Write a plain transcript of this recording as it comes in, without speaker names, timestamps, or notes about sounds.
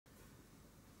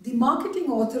The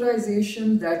marketing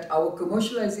authorization that our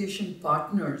commercialization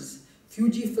partners,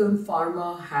 Fujifilm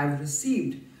Pharma, have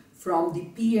received from the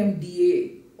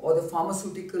PMDA, or the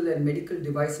Pharmaceutical and Medical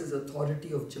Devices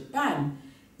Authority of Japan,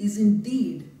 is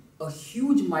indeed a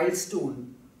huge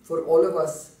milestone for all of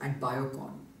us at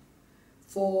Biocon.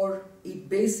 For it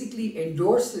basically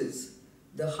endorses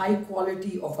the high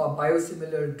quality of our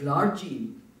biosimilar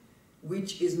Glargine,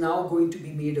 which is now going to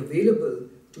be made available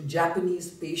to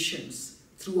Japanese patients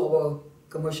through our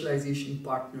commercialization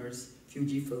partners,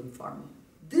 Fujifilm Pharma.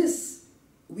 This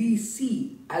we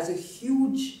see as a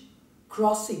huge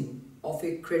crossing of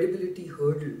a credibility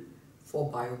hurdle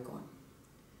for Biocon,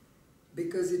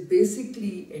 because it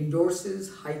basically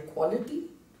endorses high quality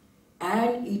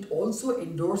and it also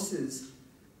endorses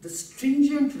the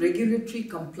stringent regulatory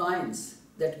compliance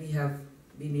that we have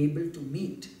been able to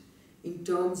meet in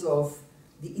terms of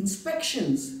the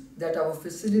inspections that our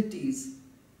facilities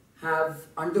have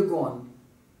undergone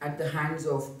at the hands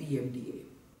of PMDA.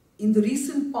 In the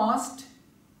recent past,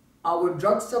 our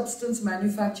drug substance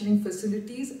manufacturing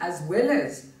facilities as well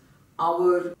as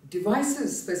our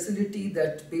devices facility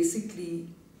that basically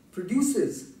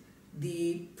produces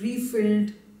the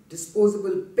pre-filled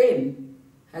disposable pen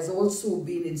has also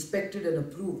been inspected and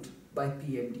approved by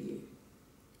PMDA.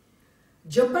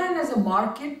 Japan as a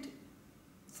market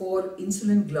for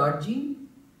insulin glargine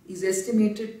is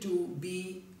estimated to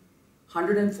be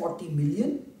 140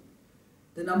 million.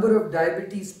 The number of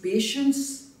diabetes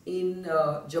patients in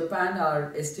Japan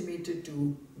are estimated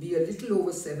to be a little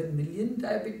over 7 million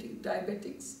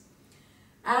diabetics.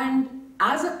 And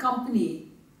as a company,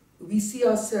 we see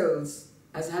ourselves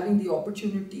as having the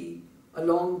opportunity,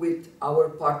 along with our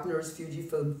partners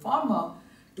Fujifilm Pharma,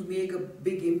 to make a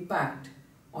big impact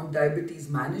on diabetes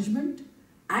management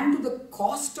and to the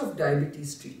cost of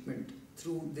diabetes treatment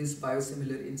through this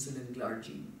biosimilar insulin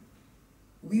glargine.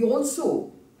 We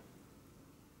also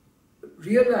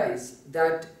realize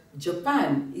that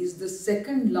Japan is the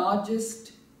second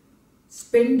largest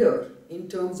spender in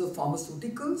terms of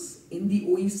pharmaceuticals in the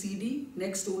OECD,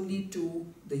 next only to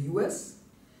the US.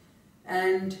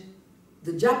 And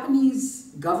the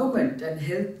Japanese government and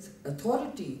health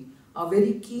authority are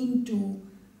very keen to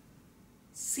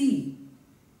see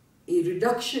a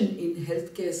reduction in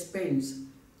healthcare spends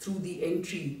through the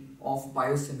entry of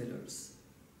biosimilars.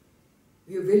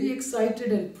 We are very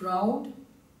excited and proud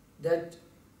that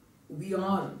we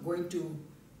are going to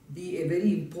be a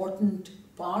very important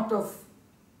part of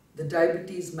the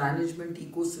diabetes management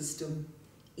ecosystem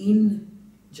in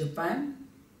Japan,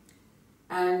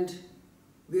 and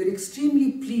we are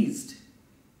extremely pleased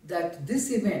that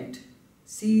this event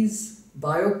sees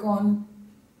Biocon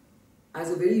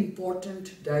as a very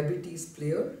important diabetes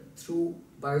player through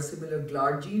biosimilar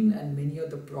glargine and many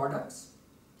other products.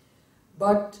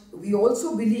 But we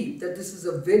also believe that this is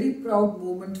a very proud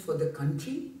moment for the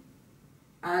country,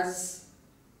 as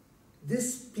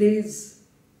this plays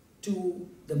to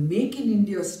the Make in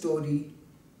India story,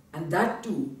 and that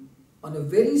too on a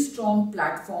very strong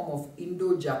platform of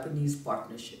Indo-Japanese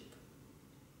partnership.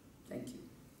 Thank you.